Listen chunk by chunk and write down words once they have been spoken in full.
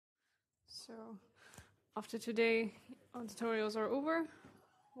So after today, our tutorials are over,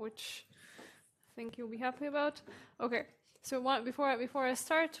 which I think you'll be happy about. Okay, so before I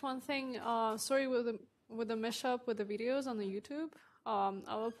start, one thing, sorry with the mashup with the videos on the YouTube.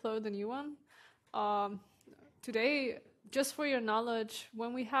 I'll upload the new one. Today, just for your knowledge,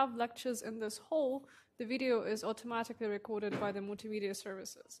 when we have lectures in this hall, the video is automatically recorded by the multimedia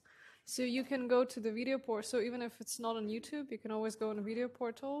services. So you can go to the video portal. So even if it's not on YouTube, you can always go on the video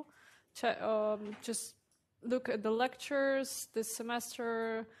portal, just look at the lectures this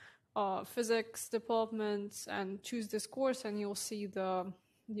semester, physics development, and choose this course, and you'll see the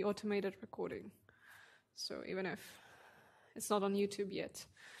automated recording. So even if it's not on YouTube yet,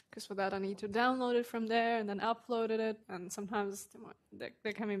 because for that I need to download it from there and then upload it, and sometimes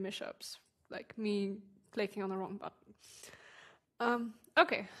there can be mishaps, like me clicking on the wrong button.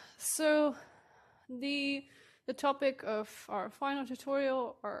 Okay, so the topic of our final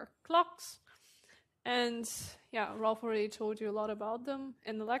tutorial are clocks, and yeah, Ralph already told you a lot about them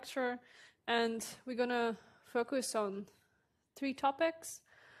in the lecture, and we're gonna focus on 3 topics.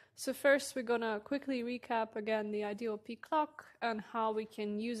 So first, we're gonna quickly recap again the ideal peak clock and how we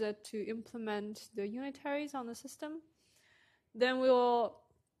can use it to implement the unitaries on the system. Then we'll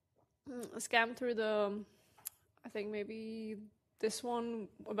scan through I think maybe this one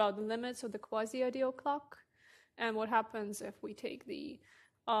about the limits of the quasi-ideal clock and what happens if we take the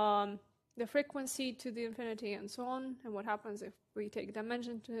frequency to the infinity and so on, and what happens if we take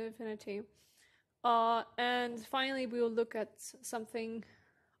dimension to the infinity. And finally, we will look at something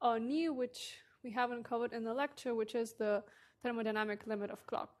new, which we haven't covered in the lecture, which is the thermodynamic limit of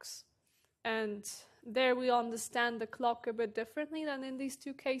clocks. And there we understand the clock a bit differently than in these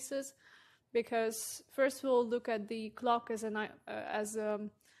 2 cases, because first we'll look at the clock as a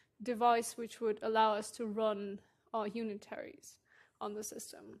device which would allow us to run unitaries on the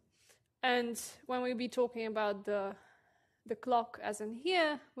system. And when we'll be talking about the clock as in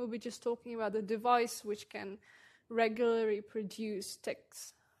here, we'll be just talking about the device which can regularly produce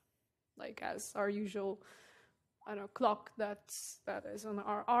ticks, like as our usual, I don't know, clock that is on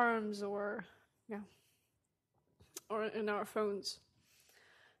our arms or in our phones.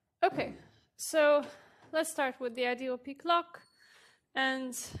 Okay, so let's start with the ideal peak clock.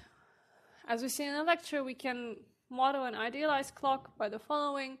 And as we see in the lecture, we can model an idealized clock by the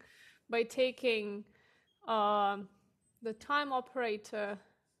following: by taking the time operator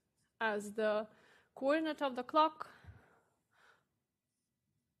as the coordinate of the clock,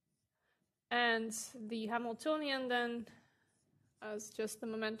 and the Hamiltonian then as just the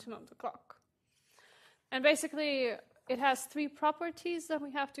momentum of the clock. And basically, it has 3 properties that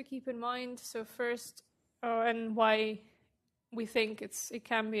we have to keep in mind. So first, and why we think it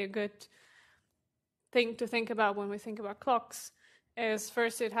can be a good thing to think about when we think about clocks, is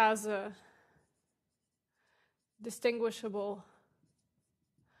first it has a distinguishable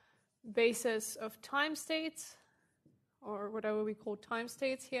basis of time states, or whatever we call time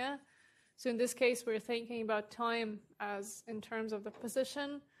states here. So in this case, we're thinking about time as in terms of the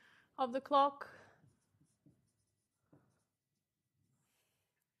position of the clock.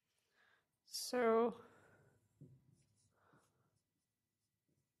 So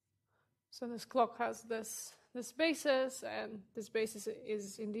this clock has this basis, and this basis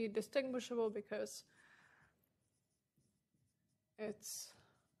is indeed distinguishable because it's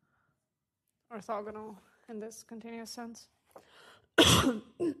orthogonal in this continuous sense.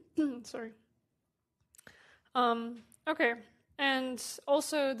 Sorry. Okay, and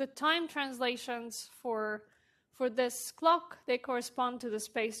also the time translations for this clock, they correspond to the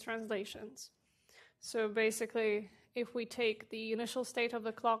space translations. So basically, if we take the initial state of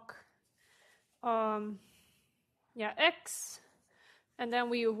the clock, x, and then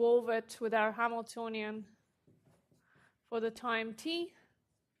we evolve it with our Hamiltonian for the time t,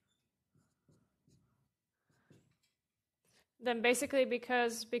 then basically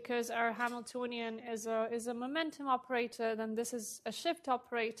because our Hamiltonian is a momentum operator, then this is a shift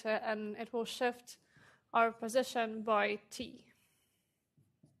operator, and it will shift our position by t.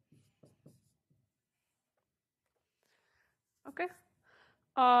 Okay.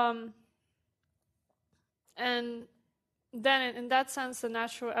 And then in that sense, the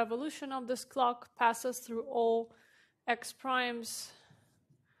natural evolution of this clock passes through all x primes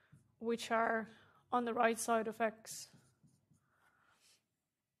which are on the right side of x,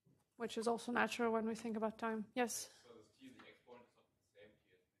 which is also natural when we think about time. Yes? So this t, the exponent is not the same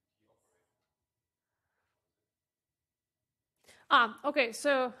t as the t operator. Okay,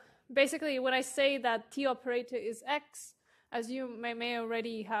 so basically when I say that t operator is x, as you may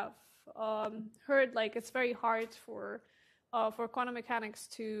already have heard, like it's very hard for for quantum mechanics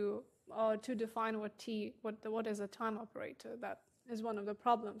to define what is a time operator. That is one of the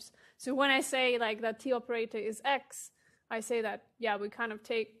problems. So when I say like that T operator is X, I say that, yeah,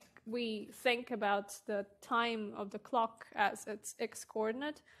 we think about the time of the clock as its X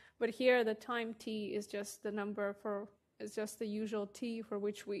coordinate, but here the time T is just the number is just the usual T for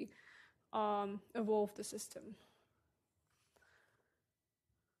which we evolve the system.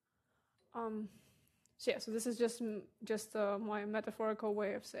 So yeah, so this is just my metaphorical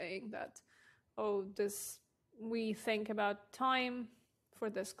way of saying that, we think about time for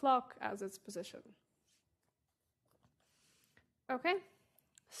this clock as its position. Okay,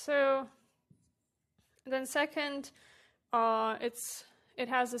 so then second, it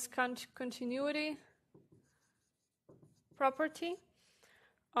has this continuity property,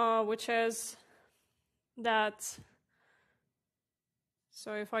 which is that,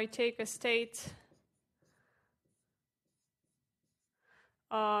 so if I take a state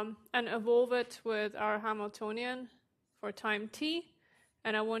and evolve it with our Hamiltonian for time t,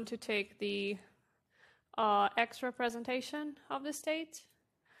 and I want to take the X representation of the state,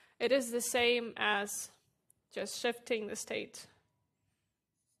 it is the same as just shifting the state,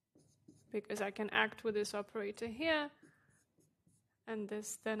 because I can act with this operator here, and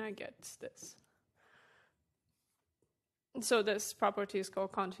then I get this. So this property is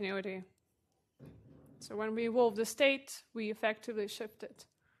called continuity. So when we evolve the state, we effectively shift it.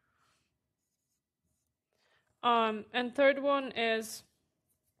 And third one is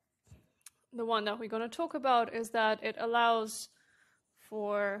the one that we're going to talk about, is that it allows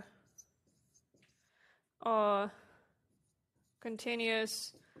for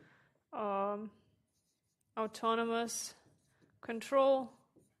continuous autonomous control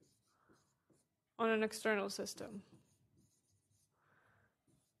on an external system,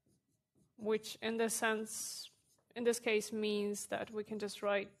 which in this case means that we can just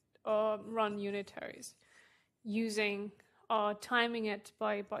run unitaries using timing it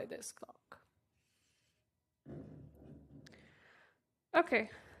by this clock. Okay.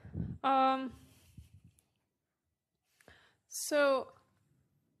 So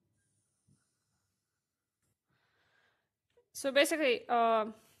basically,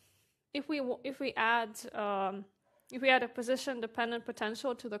 if we add a position-dependent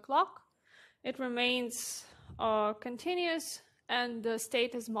potential to the clock, it remains continuous, and the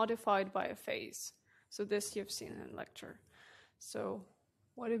state is modified by a phase. So this you've seen in lecture. So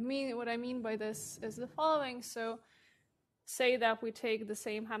what I mean by this is the following. So say that we take the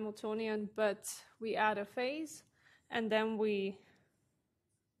same Hamiltonian, but we add a phase, and then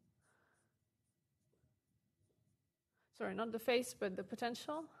sorry, not the phase, but the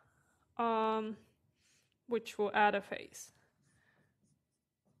potential, which will add a phase.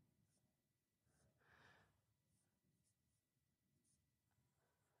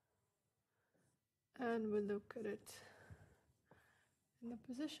 And we'll look at it in the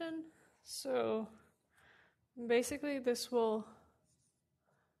position. So basically this will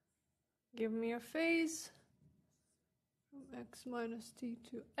give me a phase from x minus t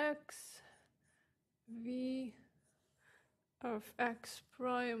to x, v of x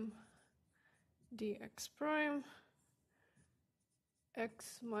prime dx prime,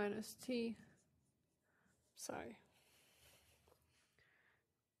 x minus t, sorry.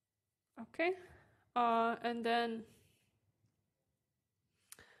 Okay. And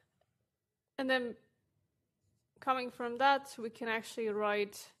then coming from that, we can actually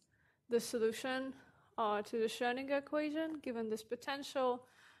write the solution to the Schrödinger equation given this potential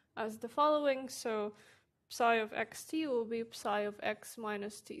as the following. So psi of xt will be psi of x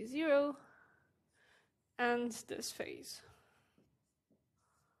minus t0 and this phase.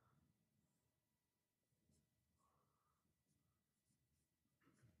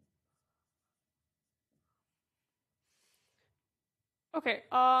 Okay,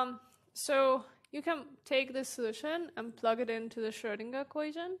 so you can take this solution and plug it into the Schrödinger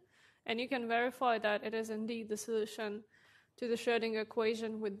equation, and you can verify that it is indeed the solution to the Schrödinger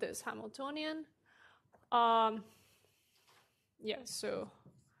equation with this Hamiltonian. Yeah, so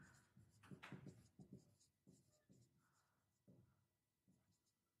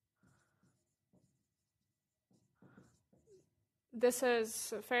this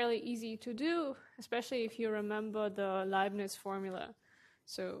is fairly easy to do, especially if you remember the Leibniz formula.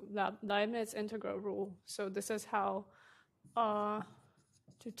 So Leibniz integral rule. So this is how to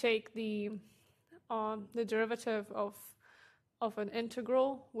take the derivative of an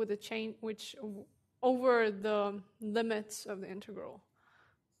integral with a chain which over the limits of the integral.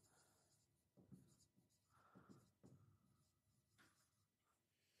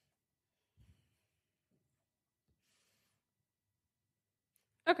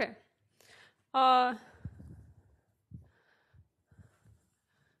 Okay.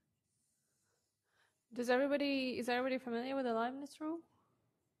 Is everybody familiar with the Leibniz rule?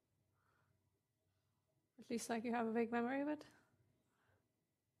 At least like you have a vague memory of it?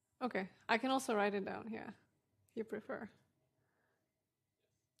 Okay, I can also write it down here, if you prefer.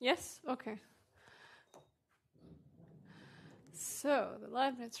 Yes? Okay. So, the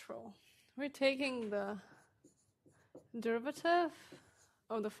Leibniz rule. We're taking the derivative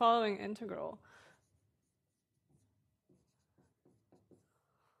of the following integral.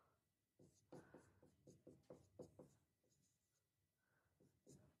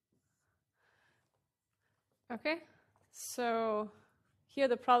 Okay, so here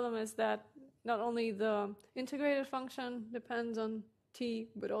the problem is that not only the integrated function depends on t,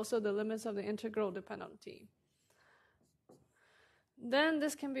 but also the limits of the integral depend on t. Then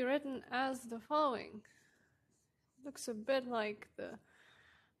this can be written as the following. Looks a bit like the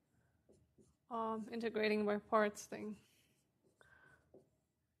integrating by parts thing.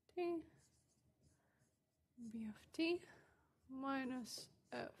 T b of t minus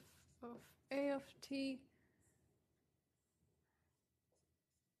f of a of t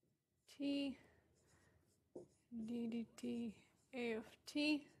t d dt a of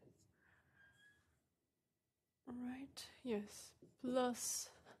t, right, yes, plus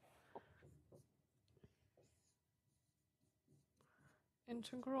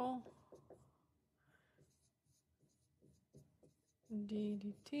integral d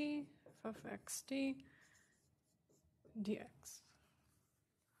dt of xt dx.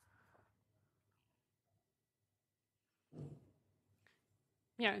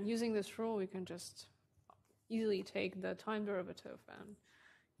 Yeah, and using this rule, we can just easily take the time derivative and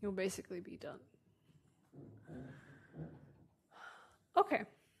you'll basically be done. Okay,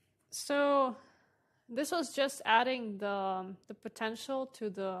 so this was just adding the potential to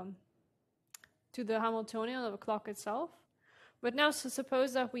the Hamiltonian of the clock itself. But now, so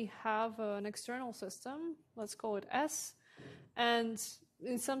suppose that we have an external system, let's call it S, and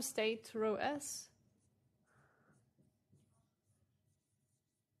in some state, rho S,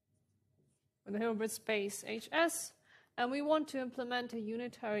 with a Hilbert space HS, and we want to implement a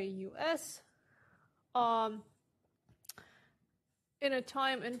unitary US in a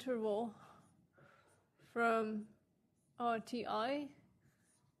time interval from Ti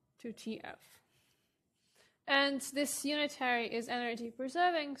to Tf. And this unitary is energy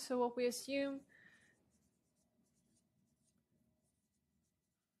preserving, so what we assume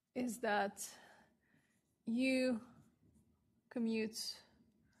is that U commutes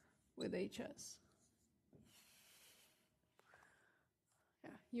with HS.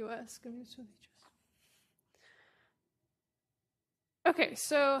 Yeah, US commutes with HS. Okay,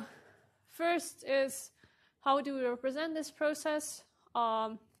 so first is how do we represent this process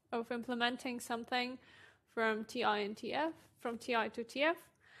of implementing something from Ti and Tf, from Ti to Tf.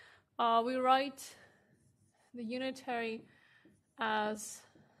 We write the unitary as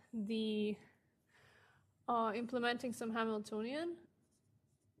the implementing some Hamiltonian,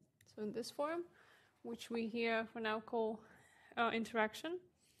 so in this form, which we here for now call interaction.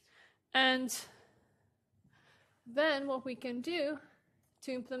 And then what we can do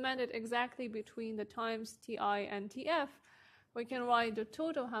to implement it exactly between the times Ti and Tf, we can write the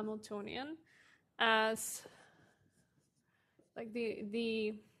total Hamiltonian as like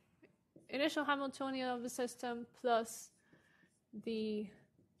the initial Hamiltonian of the system plus the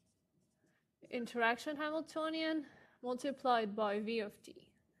interaction Hamiltonian multiplied by v of t,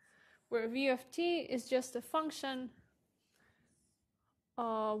 where v of t is just a function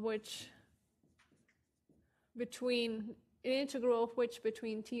which between an integral of which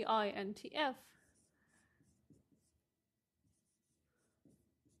between Ti and Tf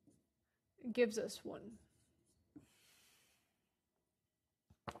gives us 1.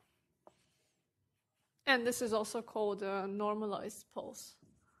 And this is also called a normalized pulse.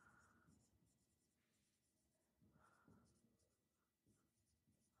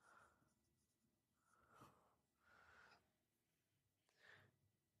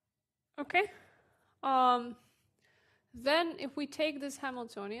 Okay. Then if we take this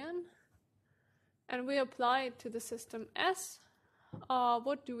Hamiltonian and we apply it to the system S,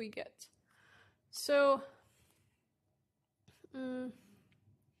 what do we get? So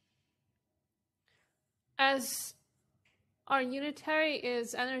as our unitary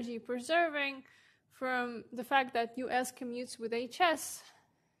is energy preserving, from the fact that US commutes with HS,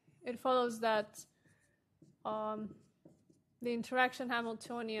 it follows that the interaction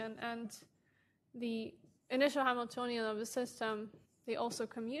Hamiltonian and the initial Hamiltonian of the system, they also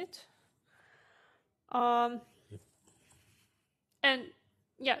commute. And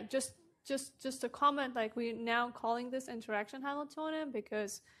yeah, just a comment, like we're now calling this interaction Hamiltonian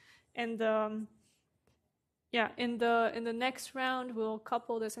because in the in the next round we'll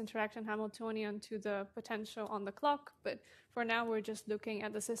couple this interaction Hamiltonian to the potential on the clock, but for now we're just looking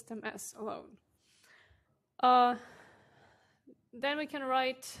at the system S alone. Then we can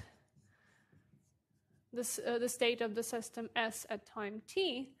write this, the state of the system S at time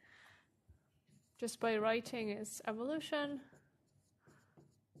t just by writing its evolution.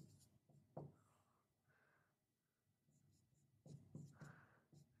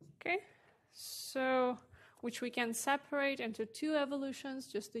 Okay, so which we can separate into two evolutions,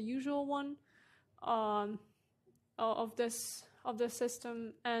 just the usual one of this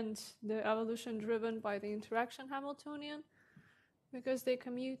system and the evolution driven by the interaction Hamiltonian, because they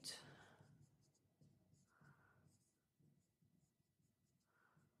commute.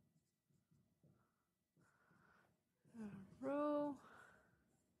 Rho,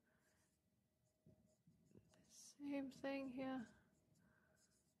 same thing here.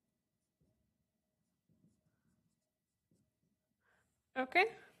 Okay.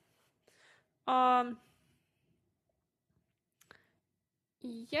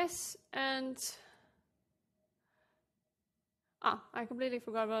 Yes, and I completely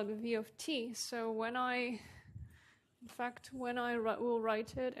forgot about the v of t. So when I will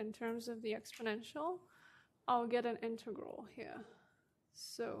write it in terms of the exponential, I'll get an integral here.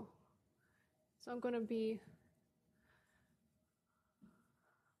 So I'm going to be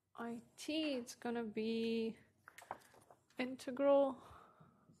it, it's going to be integral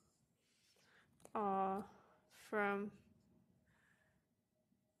from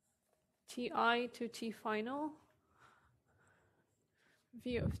ti to t final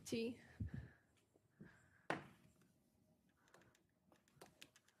v of t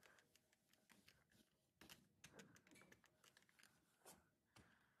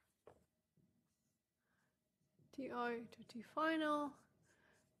ti to t final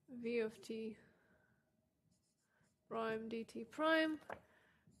v of t prime dt prime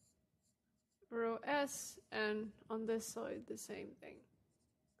rho s, and on this side the same thing.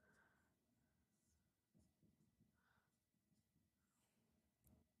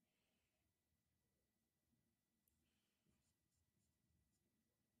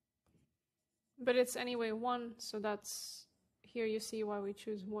 But it's anyway 1, so that's, here you see why we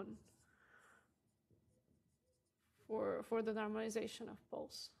choose 1 for the normalization of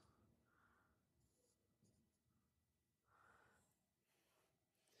poles.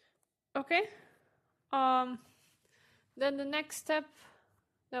 Okay. Then the next step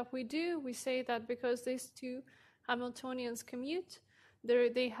that we do, we say that because these two Hamiltonians commute,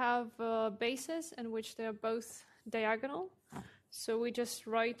 they have bases in which they're both diagonal. So we just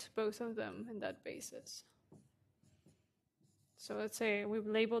write both of them in that basis. So let's say we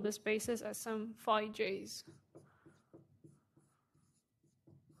label this basis as some phi j's.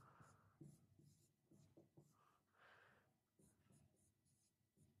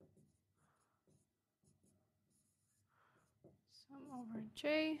 Sum over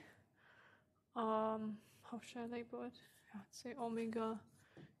j. How should I label it? Let's say omega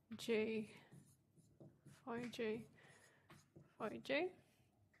j phi j phi j.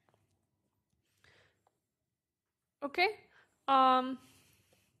 Okay. And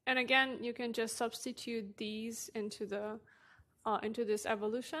again, you can just substitute these into the into this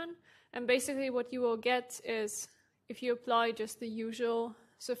evolution, and basically what you will get is, if you apply just the usual.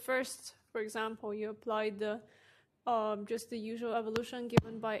 So first, for example, you apply the just the usual evolution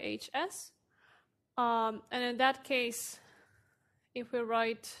given by HS, and in that case, if we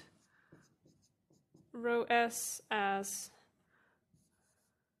write rho s as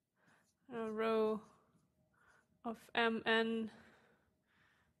rho of mn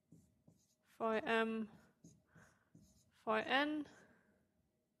phi m phi n,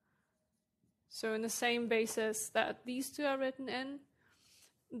 so in the same basis that these two are written in,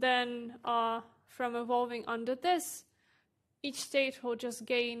 then from evolving under this, each state will just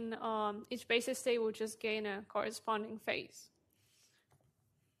gain, each basis state will just gain a corresponding phase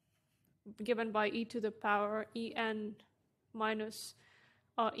given by e to the power en minus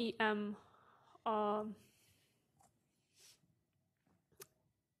em.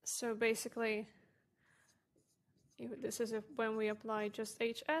 So basically, this is when we apply just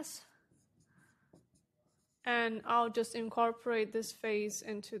HS, and I'll just incorporate this phase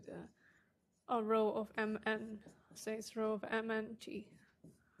into the rho of mn, say it's rho of mnt.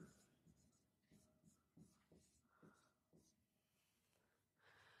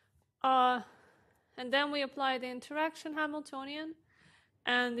 And then we apply the interaction Hamiltonian,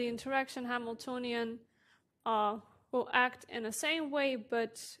 and the interaction Hamiltonian will act in the same way,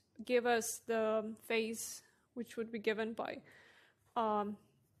 but give us the phase which would be given by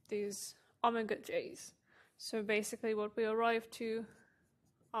these omega j's. So basically what we arrive to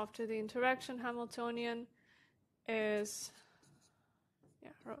after the interaction Hamiltonian is,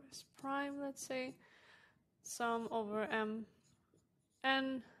 rho s prime, let's say, sum over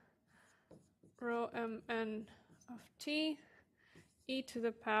mn rho mn of t e to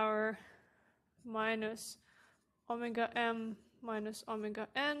the power minus omega m minus omega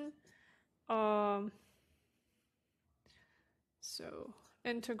n. So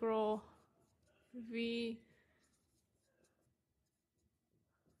integral v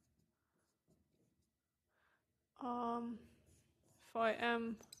phi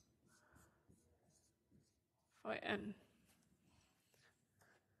m phi n.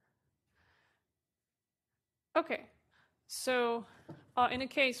 Okay, so in a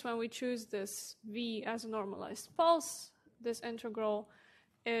case when we choose this v as a normalized pulse, this integral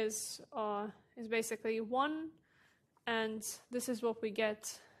is basically 1, and this is what we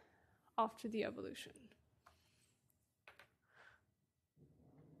get after the evolution,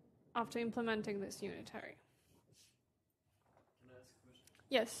 after implementing this unitary. Can I ask a question?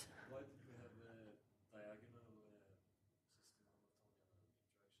 Yes. Why did we have a diagonal system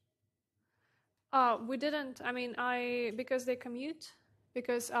We didn't. I mean, because they commute.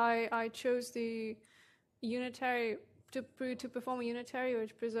 Because I chose the unitary to perform a unitary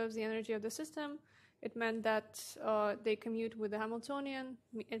which preserves the energy of the system. It meant that they commute with the Hamiltonian.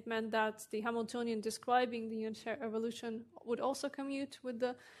 It meant that the Hamiltonian describing the unitary evolution would also commute with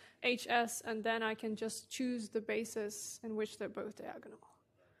the HS, and then I can just choose the basis in which they're both diagonal.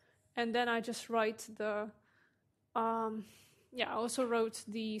 And then I just write the, I also wrote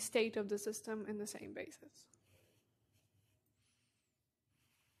the state of the system in the same basis.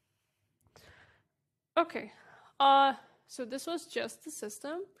 Okay, so this was just the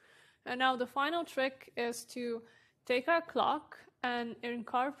system. And now the final trick is to take our clock and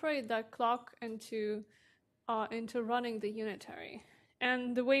incorporate that clock into running the unitary.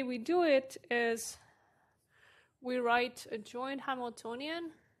 And the way we do it is we write a joint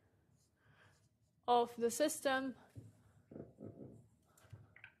Hamiltonian of the system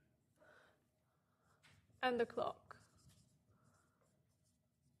and the clock.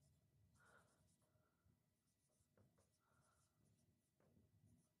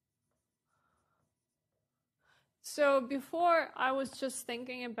 So before I was just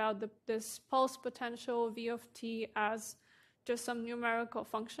thinking about this pulse potential v of t as just some numerical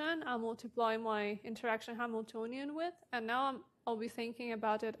function I'll multiply my interaction Hamiltonian with, and now I'll be thinking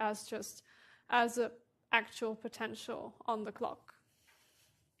about it as just as an actual potential on the clock.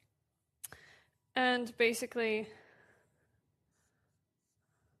 And basically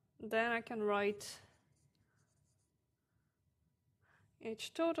then I can write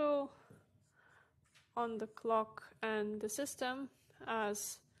H total on the clock and the system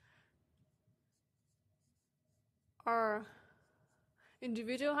as our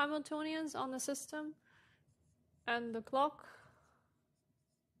individual Hamiltonians on the system and the clock.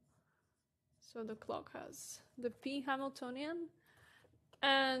 So the clock has the P Hamiltonian,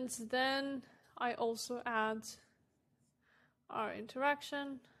 and then I also add our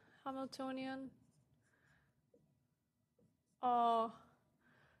interaction Hamiltonian,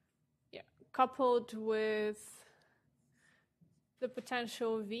 coupled with the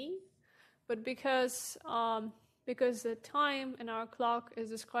potential V, but because the time in our clock is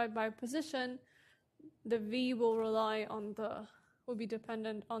described by position, the V will be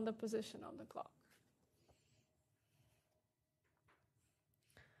dependent on the position of the clock.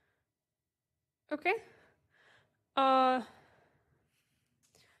 Okay.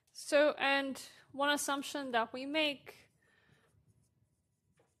 So, and one assumption that we make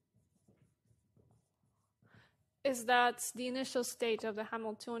is that the initial state of the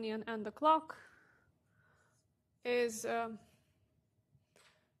Hamiltonian and the clock is a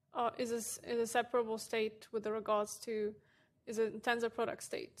separable state with regards to, is a tensor product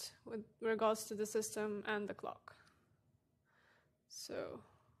state with regards to the system and the clock. So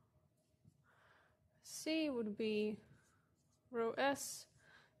C would be rho S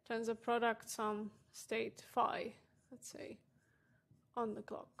tensor product some state phi, let's say, on the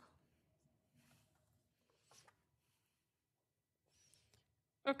clock.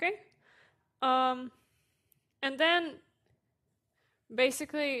 Okay, and then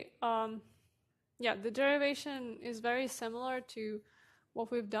basically, the derivation is very similar to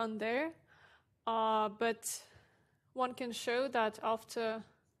what we've done there, but one can show that after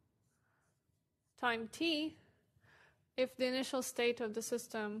time t, if the initial state of the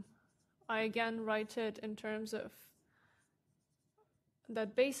system, I again write it in terms of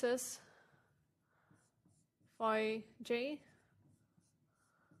that basis phi j,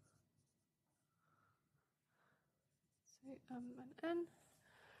 say m and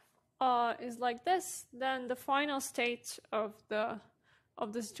n, is like this, then the final state of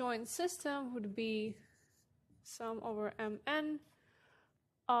this joint system would be sum over mn,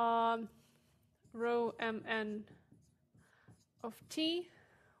 rho mn of t,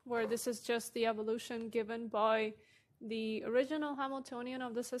 where this is just the evolution given by the original Hamiltonian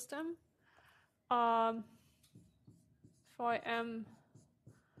of the system, phi m,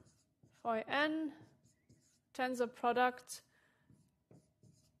 phi n, tensor product,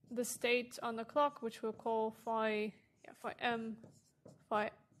 the state on the clock, which we'll call phi m, phi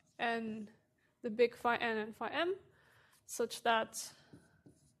n, the big phi n and phi m, such that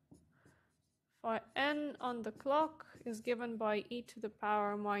phi n on the clock is given by e to the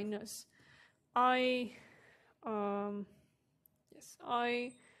power minus I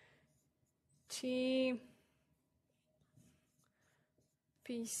t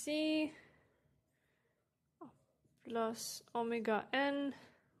pc plus omega n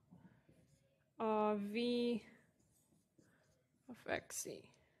v of xc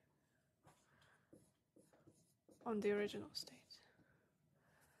on the original state.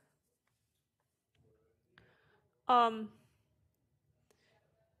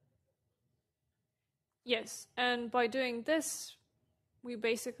 Yes, and by doing this, we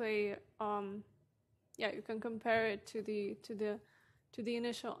basically, you can compare it to the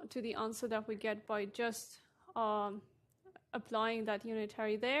answer that we get by just applying that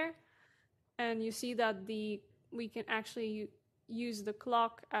unitary there, and you see that we can actually use the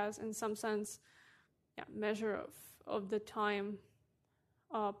clock as, in some sense, measure of the time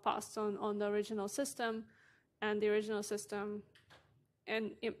passed on the original system, and the original system,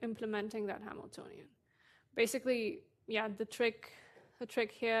 and implementing that Hamiltonian. Basically, the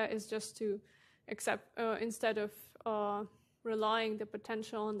trick here is just to accept, instead of relying the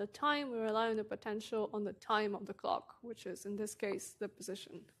potential on the time, we rely on the potential on the time of the clock, which is in this case the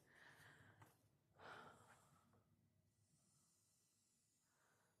position.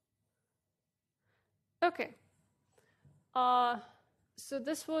 Okay, so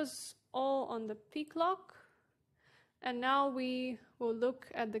this was all on the P clock, and now we will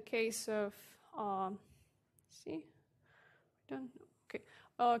look at the case of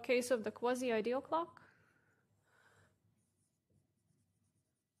case of the quasi-ideal clock.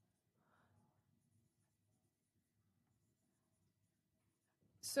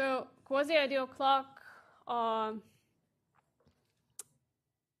 So quasi-ideal clock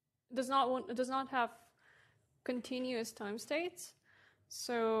does not have continuous time states.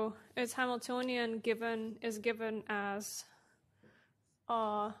 So its Hamiltonian is given as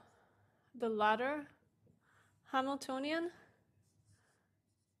the latter Hamiltonian.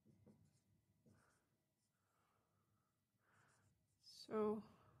 So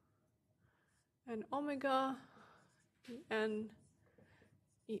an omega en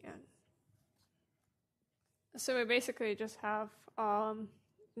en. So we basically just have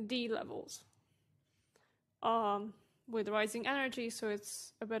d levels with rising energy. So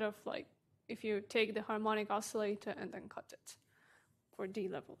it's a bit of like if you take the harmonic oscillator and then cut it for d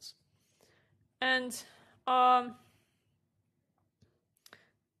levels. And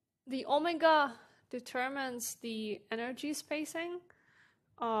the omega determines the energy spacing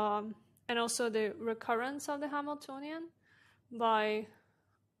and also the recurrence of the Hamiltonian by,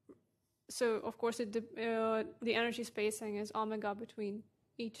 so of course the energy spacing is omega between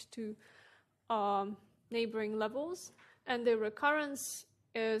each two neighboring levels, and the recurrence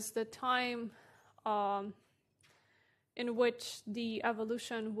is the time in which the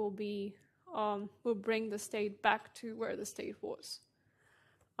evolution will bring the state back to where the state was,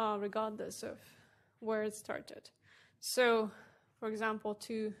 regardless of where it started. So, for example,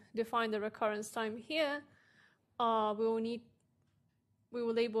 to define the recurrence time here, we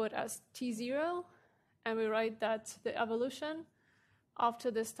will label it as T0, and we write that the evolution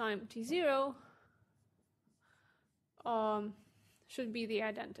after this time T0 should be the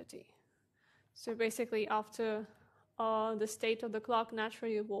identity. So basically, after the state of the clock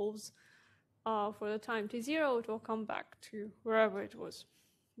naturally evolves for the time T0, it will come back to wherever it was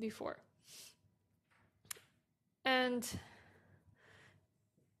before. And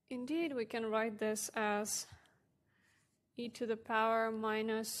indeed, we can write this as e to the power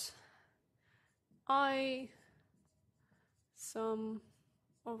minus I sum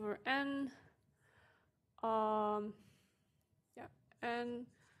over n, n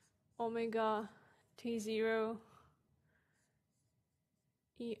omega T0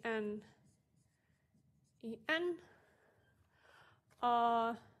 en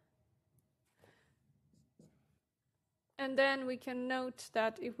And then we can note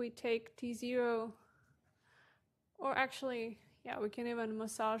that if we take T0, or actually, yeah, we can even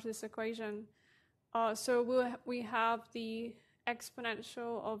massage this equation. So we have the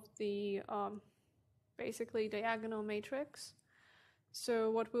exponential of the basically diagonal matrix. So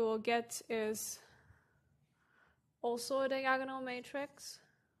what we will get is also a diagonal matrix,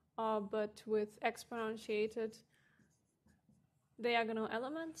 but with exponentiated diagonal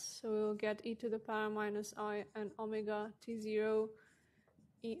elements. So we will get e to the power minus I and omega T0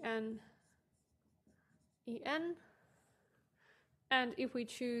 En En. And if we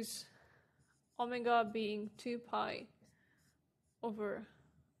choose omega being 2 pi over,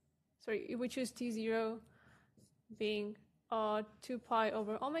 sorry, if we choose T0 being 2 pi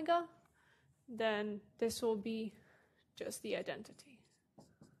over omega, then this will be just the identity,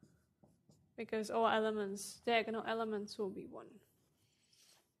 because all elements, diagonal elements, will be 1.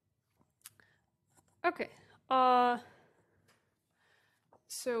 Okay,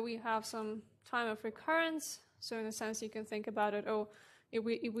 so we have some time of recurrence. So in a sense, you can think about it, oh, if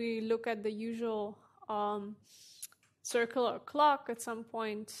we look at the usual circular clock, at some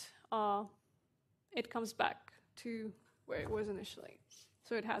point it comes back to where it was initially.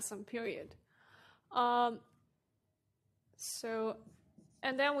 So it has some period. And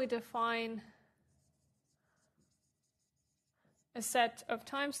then we define a set of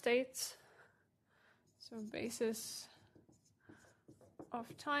time states. So basis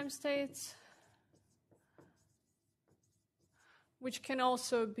of time states, which can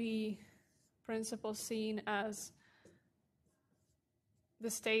also be principle seen as the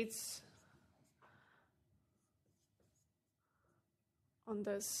states on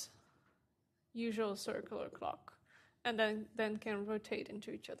this usual circular clock, and then can rotate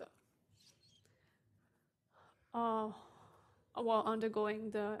into each other while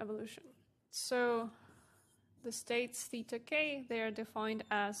undergoing the evolution. So the states theta k, they are defined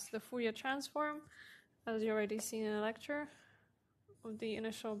as the Fourier transform, as you already seen in a lecture, of the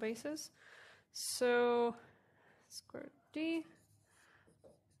initial basis. So square d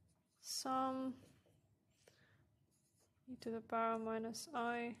sum e to the power minus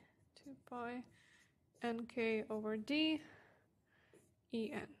I 2 pi nk over d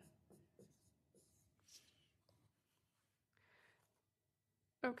En.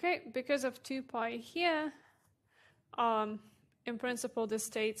 Okay, because of 2 pi here, in principle the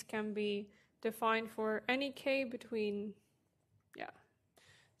states can be defined for any k between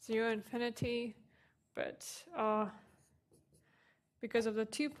 0 infinity, but because of the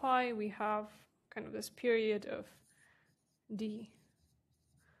 2 pi we have kind of this period of d.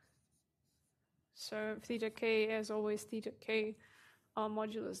 So theta k is always theta k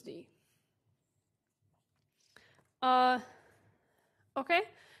modulus d. Okay,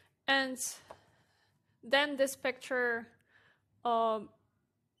 and then this picture can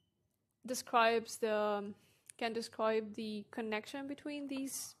describe the connection between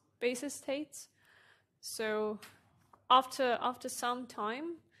these basis states. So after some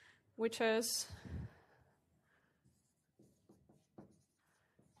time, which is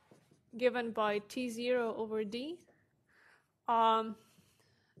given by T0 over d, the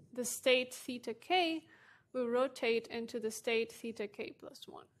state theta k will rotate into the state theta k plus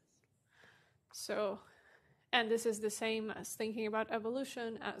 1. So, and this is the same as thinking about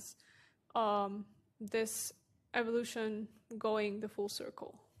evolution as this evolution going the full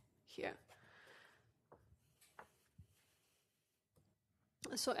circle here.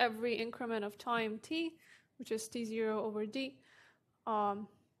 So every increment of time t, which is T0 over d,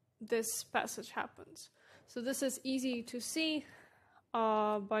 this passage happens. So this is easy to see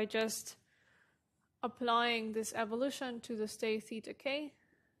by just applying this evolution to the state theta k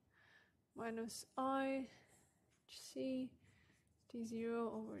minus I c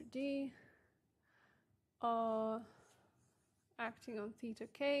T0 over d acting on theta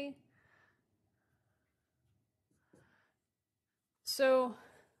k. So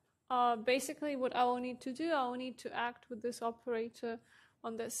basically what I will need to do, I will need to act with this operator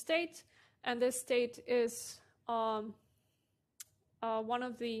on this state, and this state is one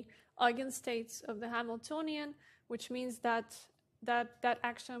of the eigenstates of the Hamiltonian, which means that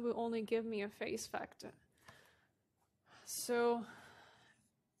action will only give me a phase factor. So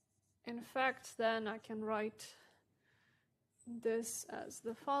in fact then I can write this as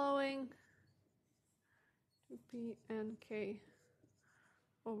the following: 2p nk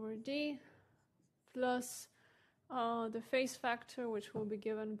over d plus the phase factor, which will be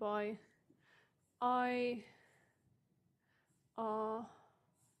given by I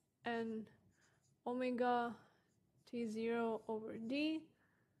n omega T0 over D,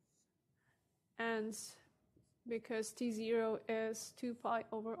 and because T0 is 2 pi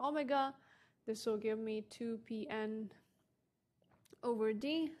over omega, this will give me 2pn over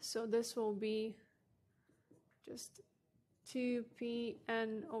D, so this will be just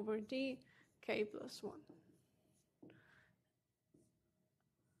 2pn over D, k plus 1.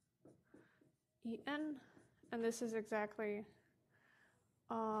 En, and this is exactly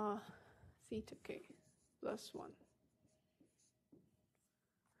theta k plus 1.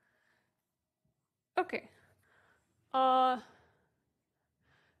 Okay.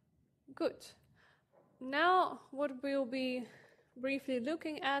 Good. Now what we'll be briefly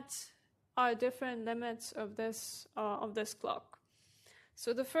looking at are different limits of this clock.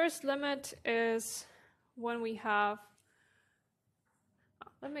 So the first limit is when we have,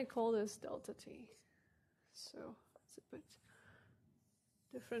 let me call this delta t. So it's a bit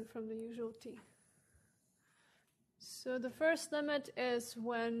different from the usual t. So the first limit is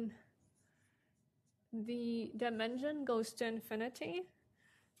when the dimension goes to infinity,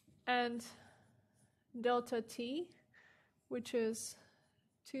 and delta t, which is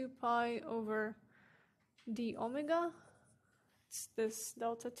 2 pi over d omega, it's this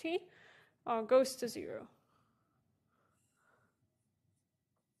delta t, goes to 0.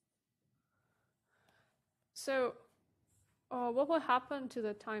 So what will happen to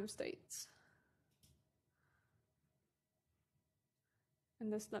the time states in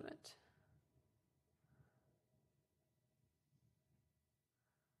this limit?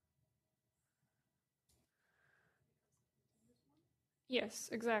 Yes,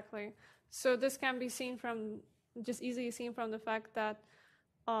 exactly. So this can be seen from, just easily seen from the fact that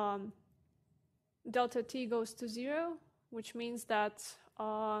delta t goes to 0, which means that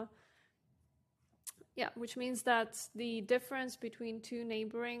the difference between two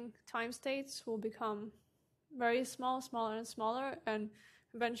neighboring time states will become very small, smaller and smaller, and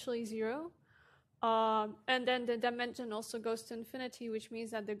eventually 0. And then the dimension also goes to infinity, which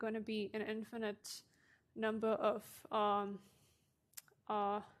means that they're going to be an infinite number of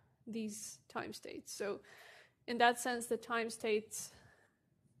these time states. So in that sense, the time states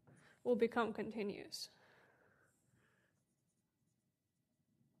will become continuous.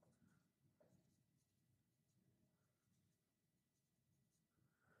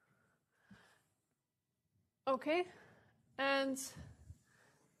 Okay, and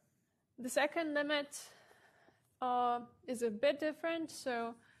the second limit is a bit different.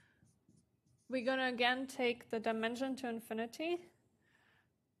 So we're going to again take the dimension to infinity.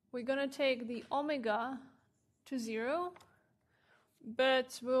 We're going to take the omega to 0,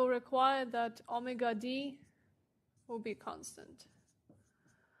 but we'll require that omega d will be constant.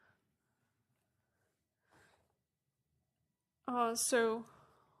 So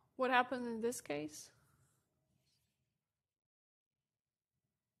what happens in this case?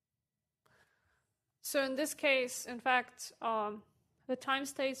 So in this case, in fact, the time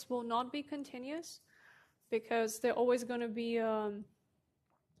states will not be continuous because they're always going to be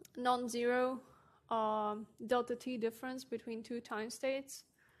non-zero delta t difference between two time states.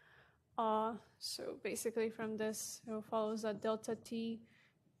 So basically from this, it follows that delta t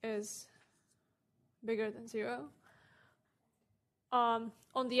is bigger than 0. On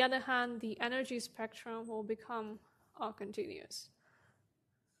the other hand, the energy spectrum will become continuous,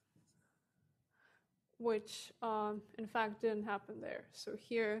 which in fact didn't happen there. So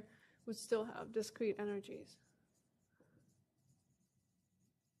here we still have discrete energies,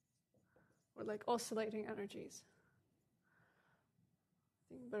 or like oscillating energies.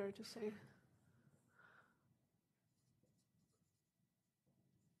 I think better to say.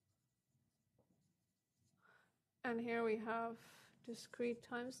 And here we have discrete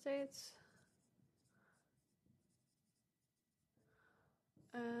time states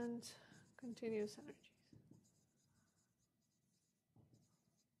and continuous energies.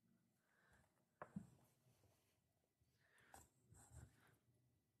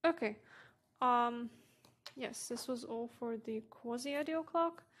 Okay. Yes, this was all for the quasi-ideal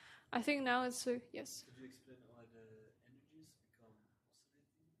clock. I think now it's yes. Could you explain why the energies become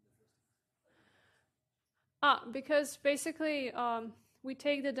oscillating in the first place? Because basically we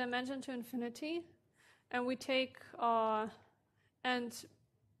take the dimension to infinity, and we take and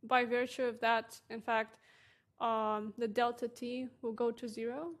by virtue of that, in fact, the delta t will go to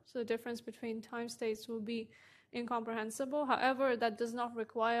 0. So the difference between time states will be incomprehensible. However, that does not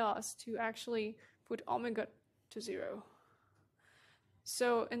require us to actually put omega to 0.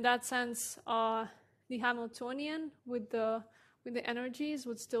 So in that sense, the Hamiltonian with the energies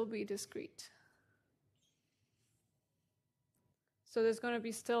would still be discrete. So there's going to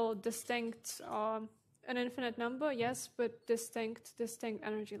be still distinct an infinite number, yes, but distinct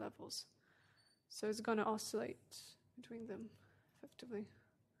energy levels. So it's going to oscillate between them effectively.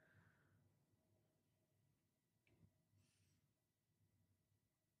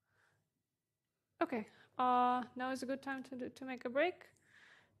 Okay, now is a good time to make a break.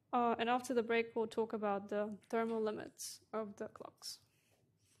 And after the break, we'll talk about the thermal limits of the clocks.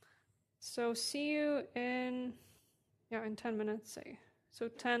 So see you in 10 minutes, say. So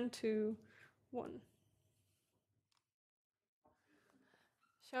 10 to 1.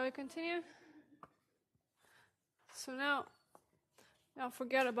 Shall we continue? So now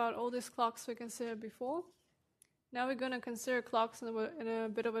forget about all these clocks we considered before. Now we're going to consider clocks in a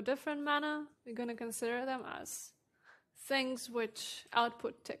bit of a different manner. We're going to consider them as things which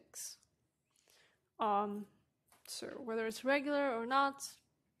output ticks. So whether it's regular or not,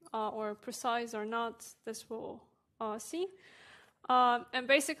 or precise or not, this we'll see. And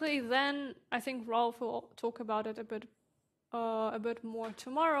basically then I think Rolf will talk about it a bit more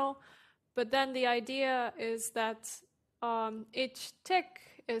tomorrow. But then the idea is that each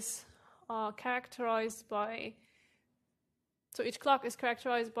tick is characterized by, so each clock is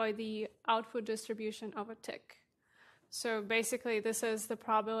characterized by the output distribution of a tick. So basically this is the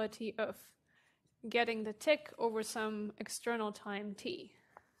probability of getting the tick over some external time t.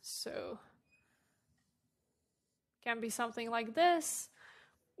 So it can be something like this,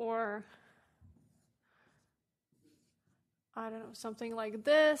 or I don't know, something like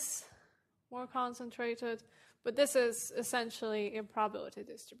this, more concentrated. But this is essentially a probability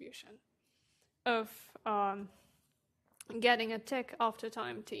distribution of getting a tick after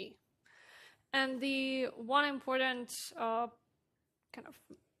time t. And the one important kind of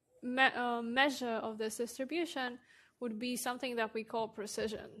measure of this distribution would be something that we call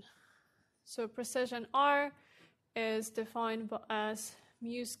precision. So precision R is defined as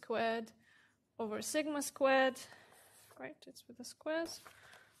mu squared over sigma squared. Right, it's with the squares.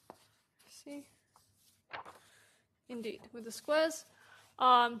 See? Indeed, with the squares.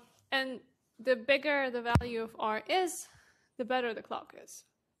 And the bigger the value of R is, the better the clock is.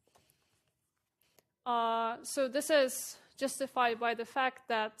 So this is justified by the fact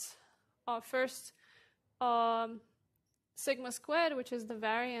that first, sigma squared, which is the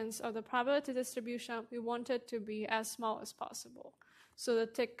variance of the probability distribution, we want it to be as small as possible. So the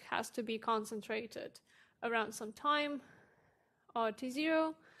tick has to be concentrated around some time,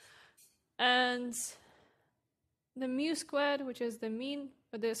 t0, and the mu squared, which is the mean,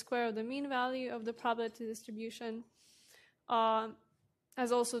 or the square of the mean value of the probability distribution,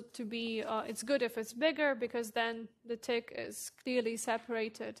 has also to be, it's good if it's bigger, because then the tick is clearly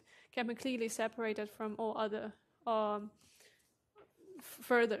separated, can be clearly separated from all other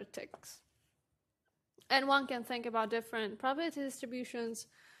further ticks. And one can think about different probability distributions.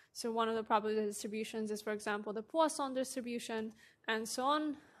 So one of the probability distributions is, for example, the Poisson distribution, and so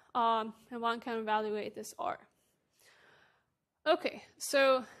on. And one can evaluate this R. Okay,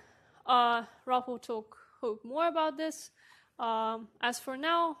 so Rolf will talk more about this. As for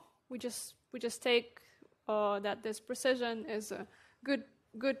now, we just take that this precision is a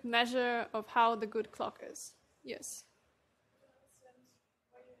good measure of how the good clock is. Yes.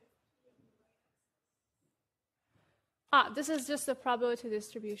 This is just the probability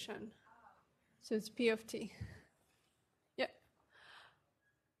distribution. So it's P of t. Yeah.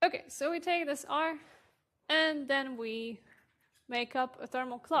 Okay, so we take this R, and then we make up a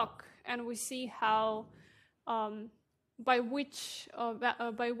thermal clock, and we see how by which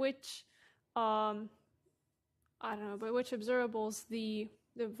observables the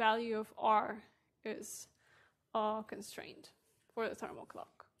value of R is constrained for the thermal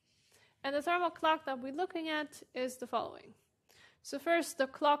clock. And the thermal clock that we're looking at is the following. So first, the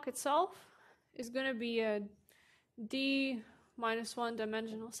clock itself is going to be a d-1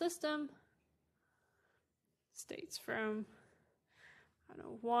 dimensional system. States from,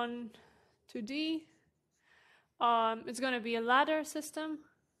 1 to d. It's going to be a ladder system.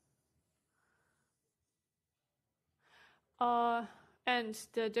 And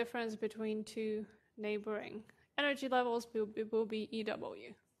the difference between two neighboring energy levels will be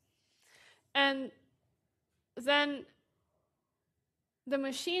EW. And then the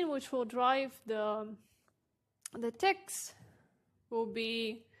machine which will drive the ticks will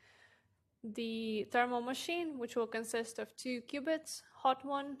be the thermal machine, which will consist of 2 qubits, hot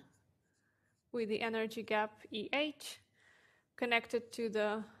one with the energy gap EH, connected to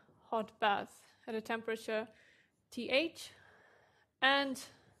the hot bath at a temperature TH, and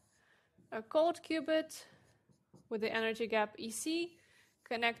a cold qubit with the energy gap EC,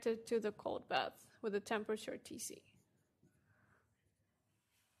 connected to the cold bath with a temperature TC.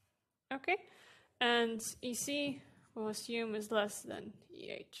 Okay, and EC we'll assume is less than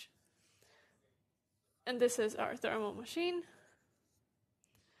EH. And this is our thermal machine.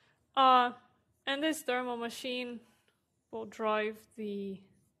 And this thermal machine will drive the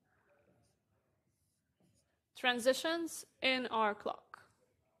transitions in our clock.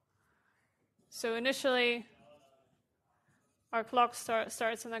 So initially, our clock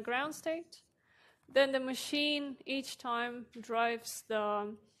starts in a ground state. Then the machine each time drives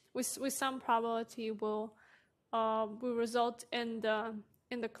the, with some probability, will result in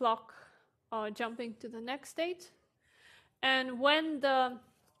the clock jumping to the next state. And when the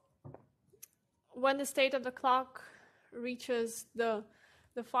state of the clock reaches the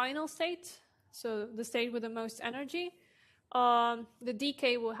final state, so the state with the most energy, the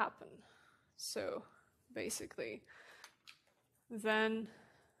decay will happen. So basically, then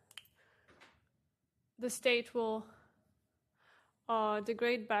the state will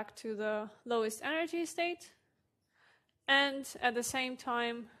degrade back to the lowest energy state, and at the same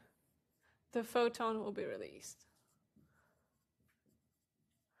time, the photon will be released.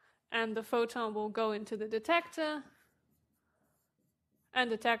 And the photon will go into the detector,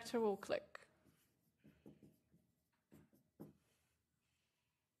 and the detector will click.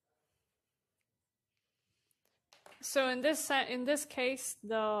 So in this case,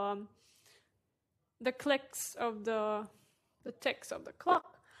 the clicks of the ticks of the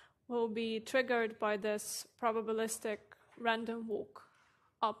clock will be triggered by this probabilistic random walk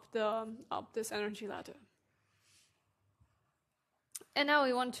up this energy ladder. And now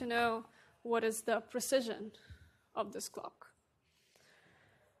we want to know what is the precision of this clock.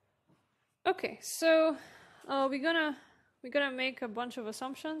 Okay, so we're gonna make a bunch of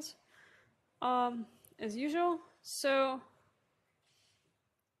assumptions as usual. So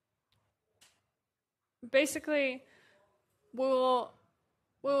basically, we'll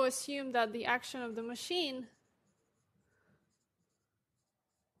assume that the action of the machine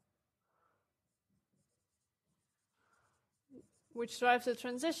which drives the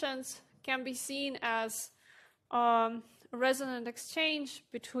transitions can be seen as a resonant exchange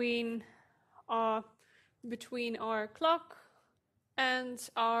between our clock and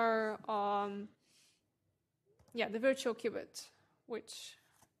our the virtual qubit, which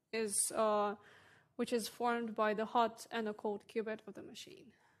is formed by the hot and the cold qubit of the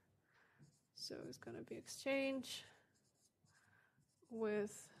machine. So it's going to be exchange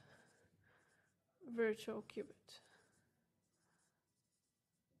with virtual qubit.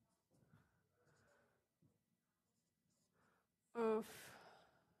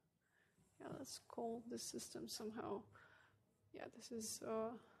 Let's call this system somehow. This is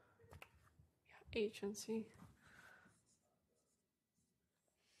agency.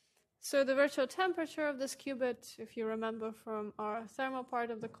 So the virtual temperature of this qubit, if you remember from our thermal part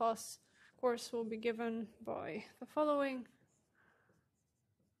of the course, will be given by the following.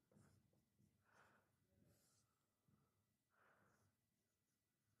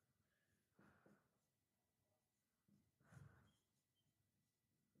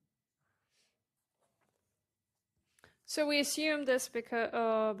 So we assume this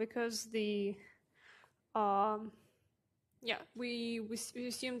because the we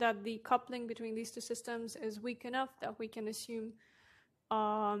assume that the coupling between these two systems is weak enough that we can assume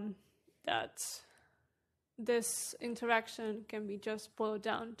that this interaction can be just boiled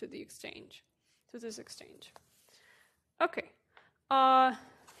down to the exchange, to this exchange. Okay,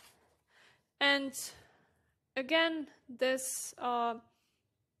 and again, this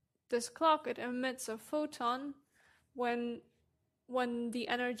clock, it emits a photon when the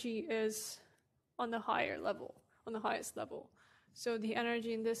energy is on the highest level. So the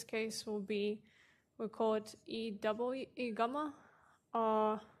energy in this case will be, we'll call it E gamma,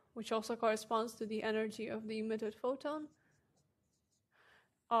 which also corresponds to the energy of the emitted photon,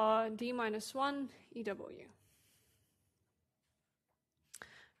 D minus 1 EW.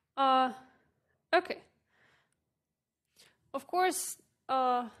 Okay. Of course,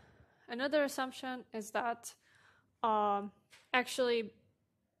 another assumption is that actually,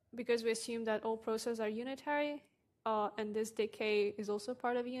 because we assume that all processes are unitary, and this decay is also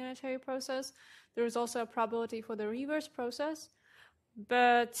part of a unitary process, there is also a probability for the reverse process.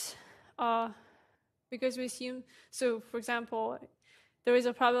 But because we assume, so for example, there is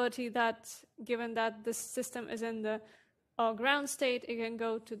a probability that given that the system is in the ground state, it can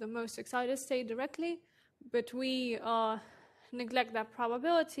go to the most excited state directly. But we neglect that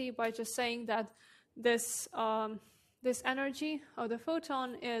probability by just saying that this energy of the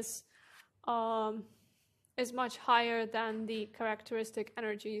photon is much higher than the characteristic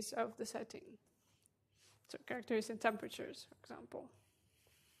energies of the setting. So characteristic temperatures, for example.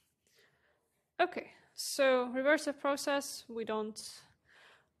 Okay, so reversive process we don't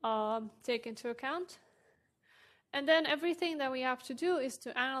take into account. And then everything that we have to do is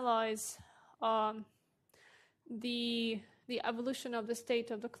to analyze the evolution of the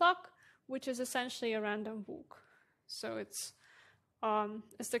state of the clock, which is essentially a random walk. So it's a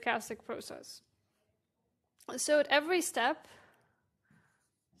stochastic process. So at every step,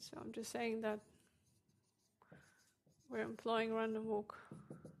 so I'm just saying that we're employing random walk.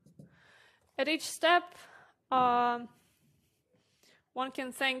 At each step, one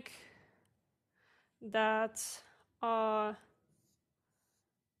can think that,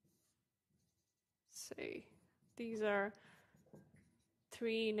 say, these are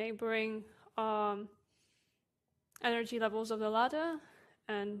three neighboring energy levels of the ladder,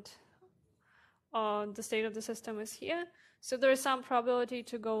 and the state of the system is here. So there is some probability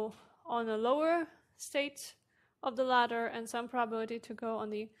to go on a lower state of the ladder and some probability to go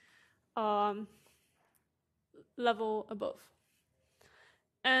on the level above.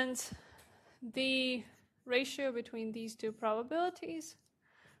 And the ratio between these two probabilities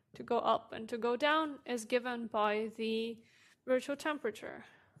to go up and to go down is given by the virtual temperature,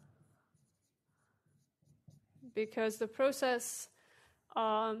 because the process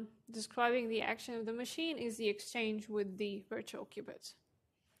describing the action of the machine is the exchange with the virtual qubit.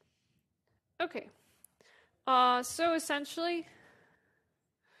 Okay, so essentially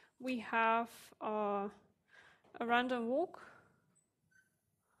we have a random walk.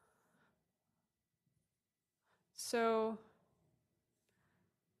 So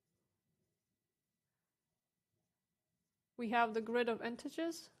we have the grid of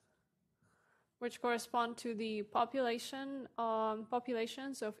integers, which correspond to the populations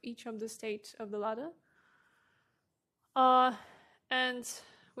of each of the states of the ladder. And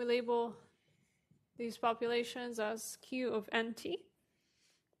we label these populations as Q of nt.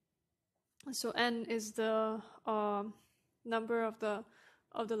 So n is the number of the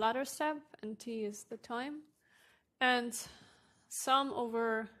ladder step, and t is the time. And sum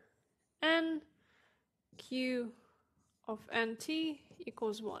over n Q of nt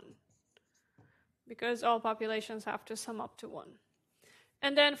equals 1. Because all populations have to sum up to 1.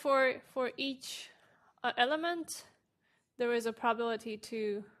 And then for each element, there is a probability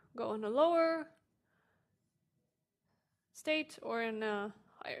to go in a lower state or in a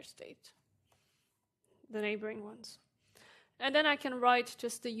higher state, the neighboring ones. And then I can write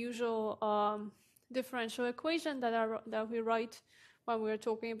just the usual differential equation that we write when we're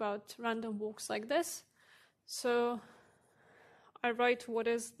talking about random walks like this. So I write what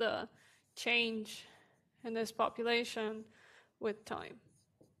is the change in this population with time.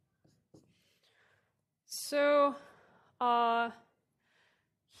 So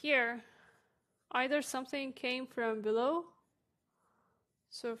here, either something came from below,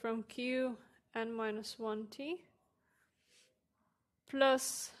 so from Q n minus 1t,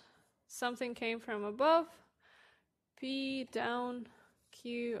 plus something came from above, P down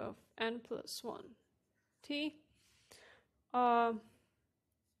Q of n plus 1t,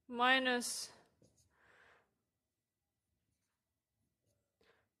 minus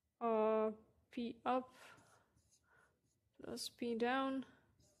P up plus P down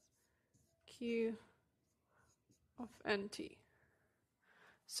Q of nt.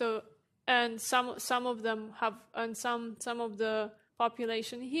 So, and some of them have, and some of the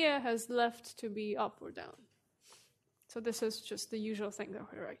population here has left to be up or down. So this is just the usual thing that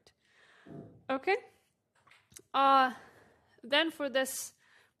we write. Okay. Then for this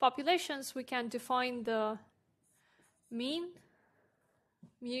populations, we can define the mean,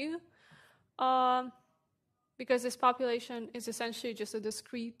 mu, because this population is essentially just a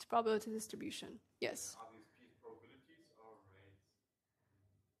discrete probability distribution. Yes? Are these P probabilities or rates?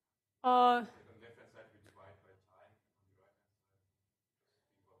 On the left-hand side we divide by time, on the right-hand side just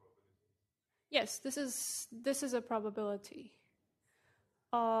P probabilities. yes, this is a probability.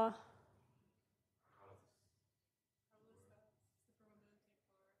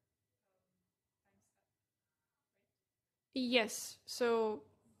 Yes. So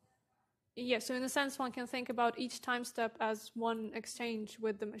yes. So in a sense, one can think about each time step as one exchange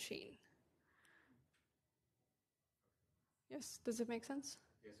with the machine. Yes. Does it make sense?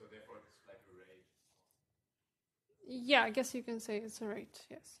 Yeah, so therefore it's like a rate. Yeah, I guess you can say it's a rate.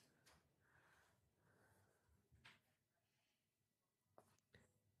 Yes.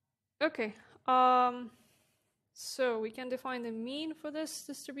 Okay. So we can define the mean for this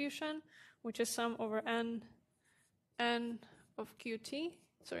distribution, which is sum over n of qt,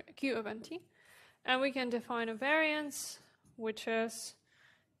 sorry, q of nt. And we can define a variance, which is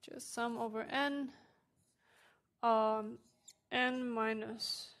just sum over n, n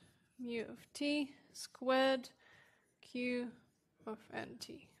minus mu of t squared q of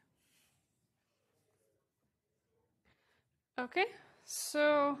nt. Okay,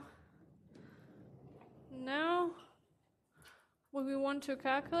 so now what we want to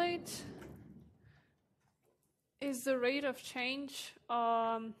calculate is the rate of change,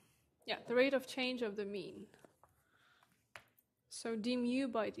 the rate of change of the mean. So d mu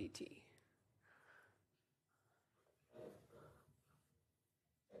by dt.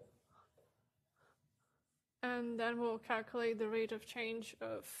 And then we'll calculate the rate of change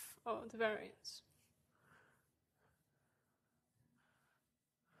of the variance.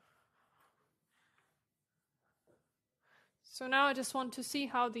 So now I just want to see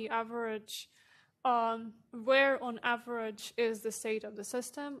how the average, where on average is the state of the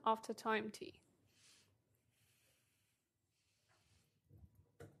system after time t.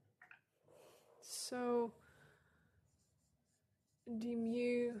 So d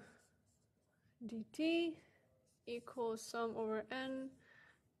mu dt equals sum over n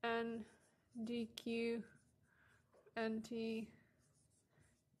dq nt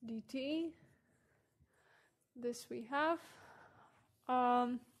dt. This we have.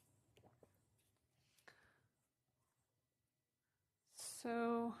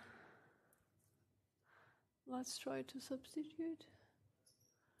 So let's try to substitute.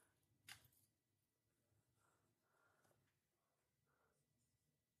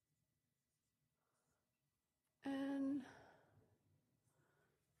 And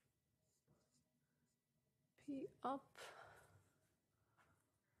P up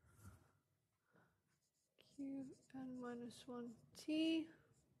Q n minus 1 t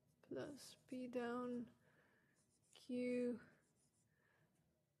plus P down Q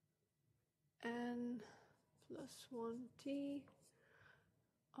n plus 1 t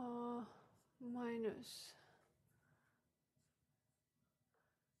minus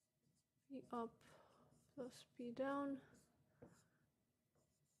P up plus P down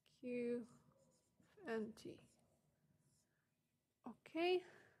Q n t. Okay.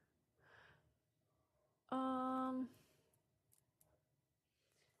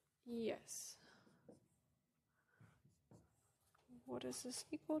 Yes. What is this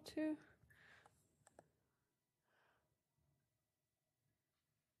equal to?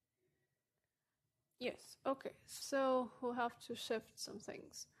 Yes, okay. So we'll have to shift some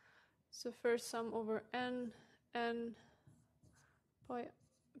things. So first sum over n by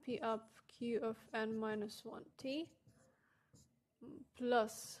P up Q of n minus 1 t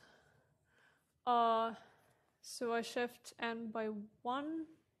plus so I shift n by 1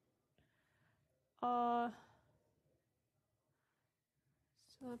 so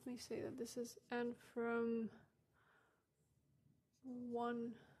let me say that this is n from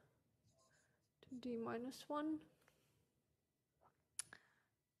 1 to d minus 1.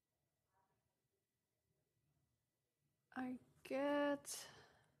 I get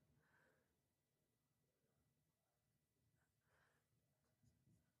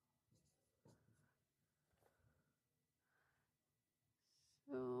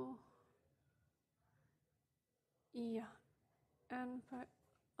so yeah, n by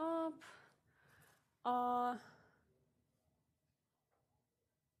up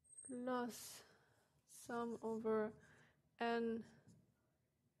plus sum over n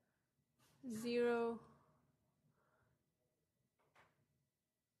 0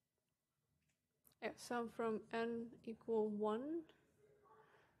 sum from n equal 1.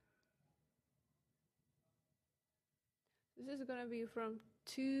 This is going to be from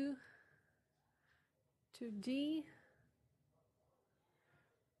 2 to d.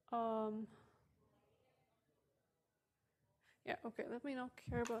 Yeah, okay, let me not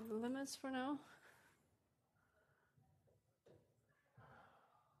care about the limits for now.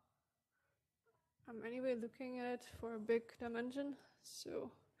 I'm anyway looking at it for a big dimension,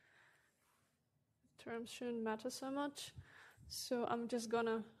 so terms shouldn't matter so much. So I'm just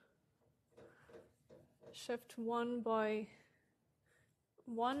gonna shift one by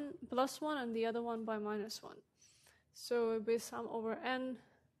 1 plus 1 and the other one by minus 1. So it'll be sum over n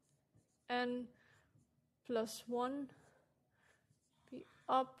plus 1 be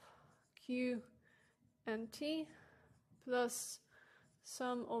up q and t plus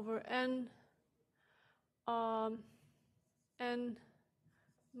sum over n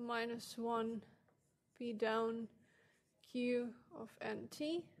minus 1 p down q of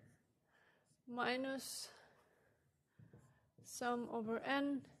nt minus sum over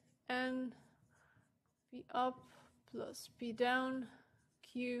n p up plus p down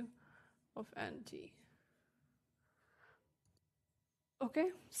q of nt.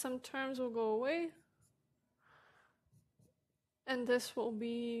 Okay, some terms will go away, and this will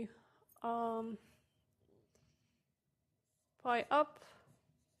be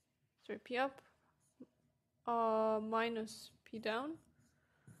P up minus P down,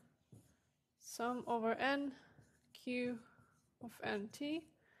 sum over n Q of nt,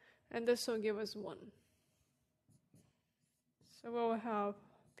 and this will give us 1. So we'll have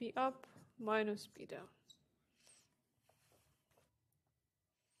P up minus P down.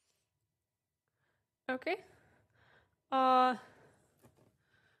 Okay.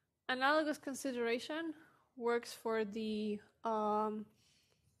 Analogous consideration works for the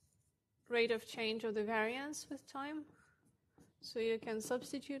rate of change of the variance with time. So you can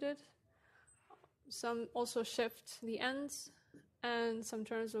substitute it. Some also shift the ends, and some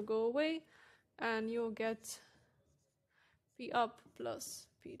terms will go away, and you'll get P up plus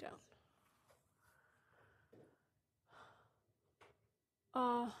P down.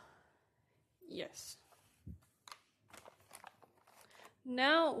 Yes.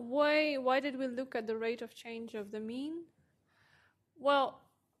 Now, why did we look at the rate of change of the mean? Well,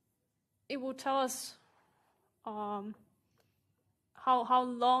 it will tell us how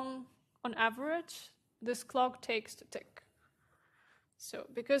long, on average, this clock takes to tick. So,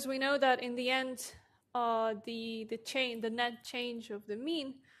 because we know that in the end, the net change of the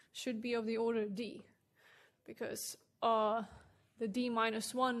mean should be of the order d, because the d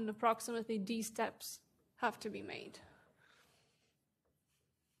minus 1, approximately d steps have to be made.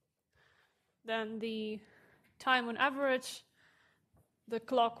 Then the time on average the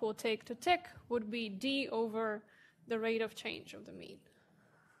clock will take to tick would be d over the rate of change of the mean.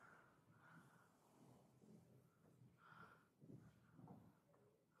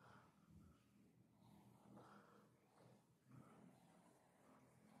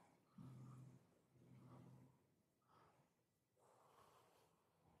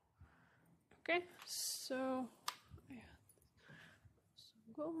 Okay, so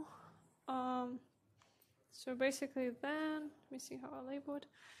so basically then, let me see how I label it.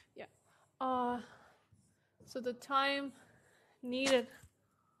 Yeah. So the time needed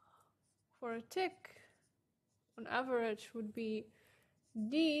for a tick on average would be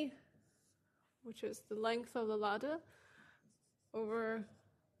d, which is the length of the ladder, over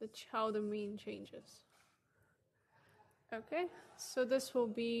how the mean changes. Okay, so this will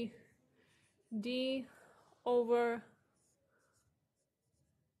be d over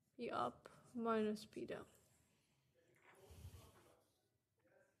P up minus P down.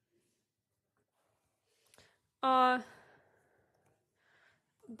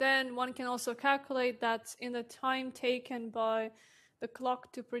 Then one can also calculate that in the time taken by the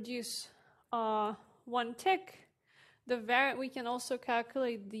clock to produce one tick, we can also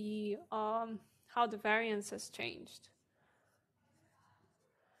calculate the how the variance has changed.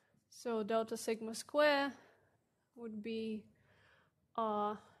 So delta sigma square would be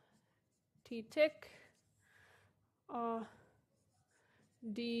t tick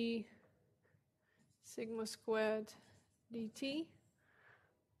d sigma squared dt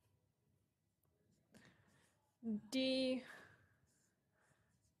d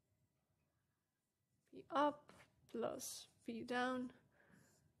p up plus p down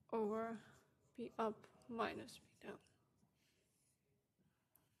over p up minus p down.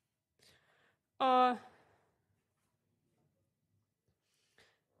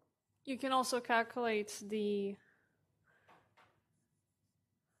 You can also calculate the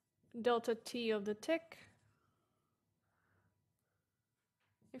delta t of the tick.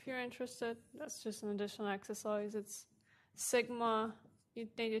 If you're interested, that's just an additional exercise. It's sigma, you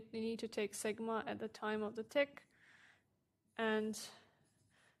need to take sigma at the time of the tick and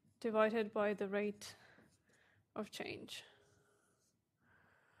divided by the rate of change.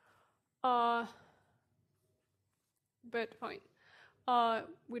 But fine.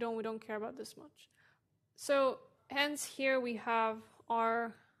 We don't care about this much. So hence here we have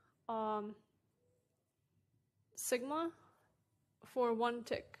our sigma for one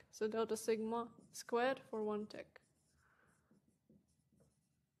tick. So delta sigma squared for one tick.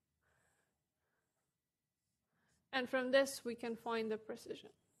 And from this we can find the precision.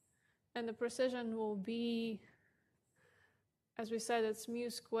 And the precision will be, as we said, it's mu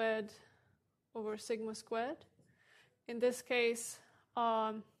squared over sigma squared. In this case,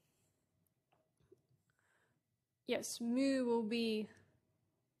 yes, mu will be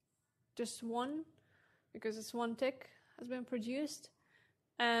just 1 because it's one tick has been produced,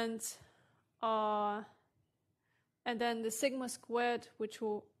 and then the sigma squared, which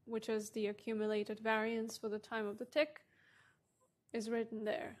is the accumulated variance for the time of the tick, is written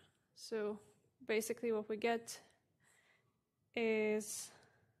there. So basically, what we get is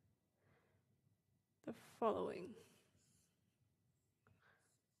the following.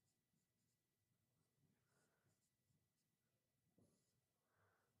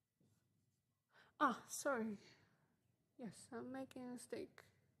 Sorry. Yes, I'm making a mistake.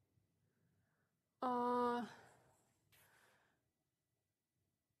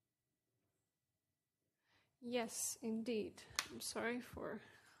 Yes, indeed. I'm sorry for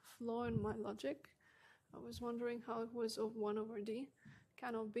flaw in my logic. I was wondering how it was of 1 over d.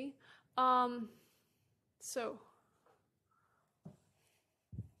 Cannot be. So,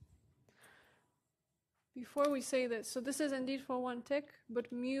 before we say this, so this is indeed for 1 tick,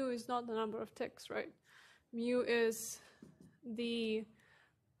 but mu is not the number of ticks, right? Mu is the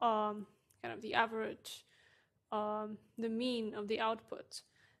kind of the average, the mean of the output.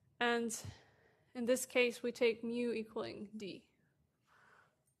 And in this case, we take mu equaling d,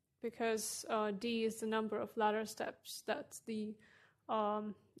 because d is the number of ladder steps that the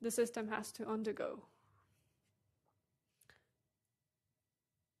system has to undergo.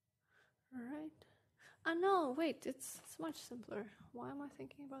 All right. No, wait, it's much simpler. Why am I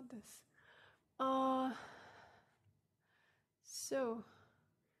thinking about this? So,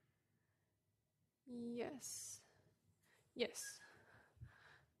 yes.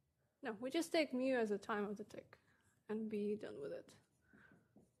 No, we just take mu as the time of the tick and be done with it.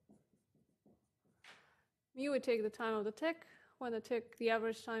 Mu would take the time of the tick, when the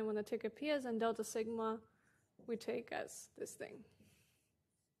average time when the tick appears, and delta sigma we take as this thing.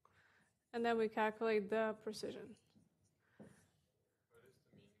 And then we calculate the precision. What is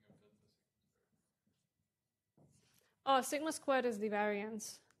the meaning of delta sigma? Sigma squared is the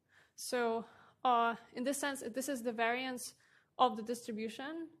variance. So in this sense, this is the variance of the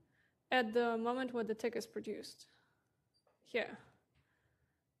distribution at the moment when the tick is produced. Here.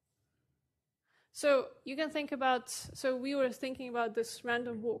 So you can think about, so we were thinking about this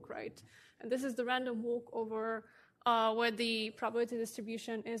random walk, right? And this is the random walk over where the probability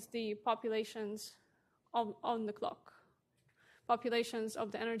distribution is the populations on the clock, populations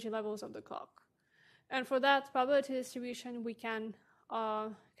of the energy levels of the clock. And for that probability distribution, we can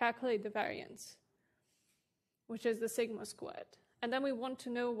calculate the variance, which is the sigma squared. And then we want to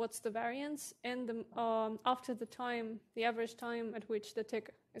know what's the variance in the after the time, the average time at which the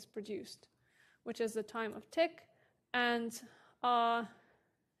tick is produced, which is the time of tick. And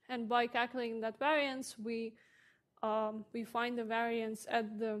by calculating that variance, we find the variance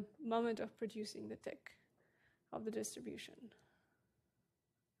at the moment of producing the tick of the distribution.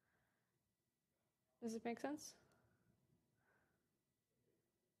 Does it make sense?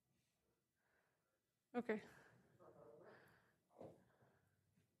 Okay.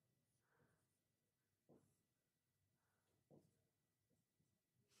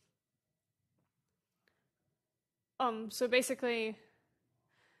 So basically,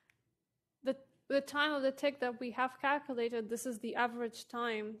 the time of the tick that we have calculated, this is the average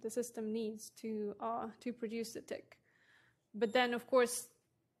time the system needs to produce the tick. But then, of course,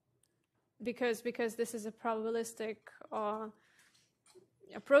 because this is a probabilistic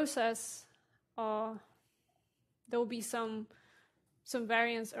process, there will be some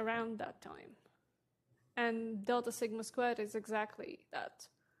variance around that time, and delta sigma squared is exactly that.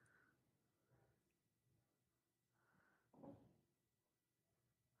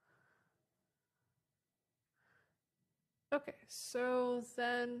 Okay, so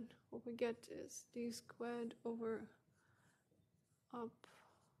then what we get is d squared over up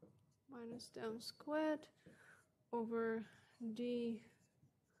minus down squared over d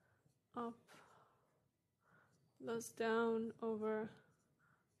up plus down over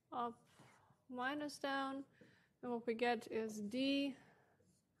up minus down. And what we get is d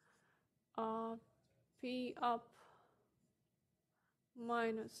p up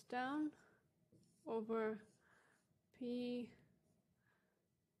minus down over P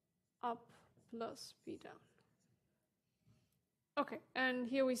up plus P down. Okay, and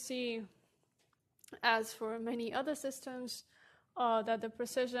here we see, as for many other systems, that the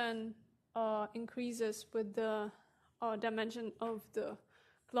precision increases with the dimension of the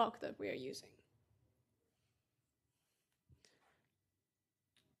clock that we are using.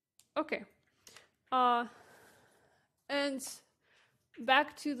 Okay, and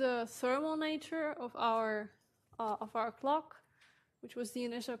back to the thermal nature of our clock, which was the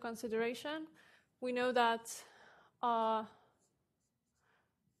initial consideration. We know that the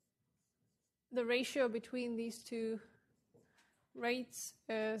ratio between these two rates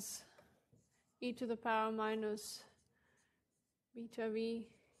is e to the power minus beta v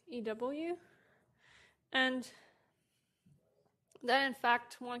EW. And then, in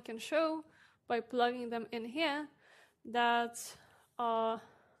fact, one can show by plugging them in here that R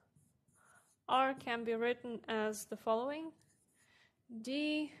can be written as the following: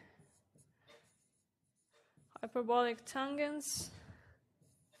 d hyperbolic tangents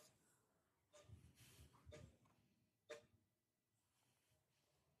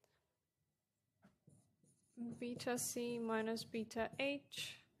beta c minus beta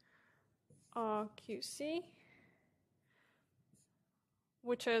h QC,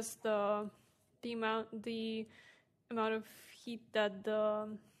 which is the amount of heat that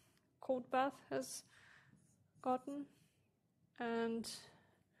the cold bath has gotten, and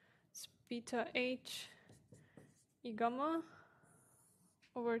it's beta h e gamma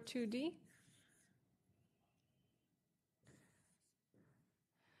over 2d.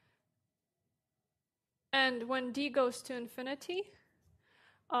 And when d goes to infinity,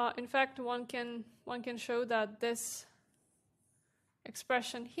 in fact, one can show that this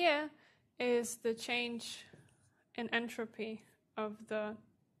expression here is the change in entropy of the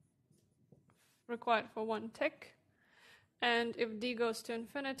required for one tick. And if d goes to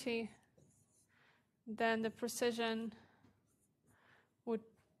infinity, then the precision would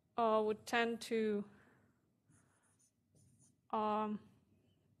tend to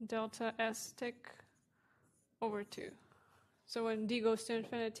delta s tick over 2. So when d goes to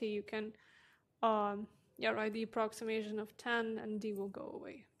infinity, you can write the approximation of 10, and d will go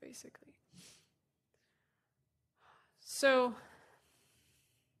away, basically. So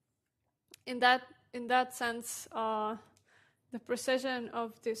in that sense, the precision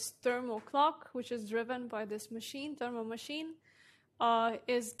of this thermal clock, which is driven by this thermal machine,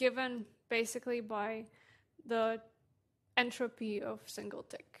 is given basically by the entropy of single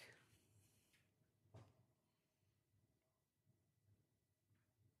tick.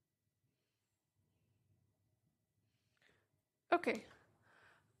 Okay.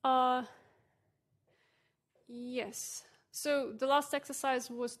 Yes. So the last exercise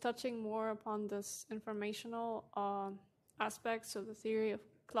was touching more upon this informational aspects of the theory of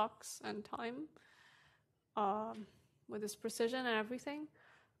clocks and time, with this precision and everything.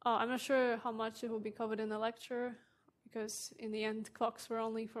 I'm not sure how much it will be covered in the lecture, because in the end clocks were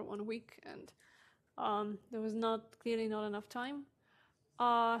only for 1 week, and there was clearly not enough time.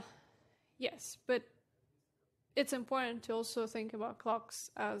 Yes, but it's important to also think about clocks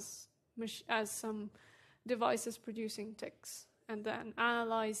as some devices producing ticks, and then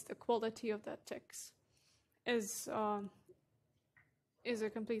analyze the quality of that ticks is a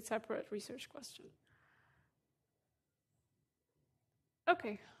complete separate research question.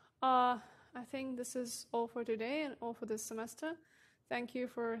 Okay, I think this is all for today and all for this semester. Thank you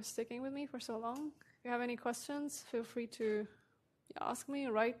for sticking with me for so long. If you have any questions, feel free to ask me,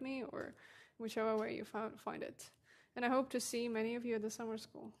 write me, or whichever way you find it. And I hope to see many of you at the summer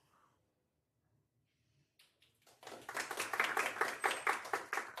school.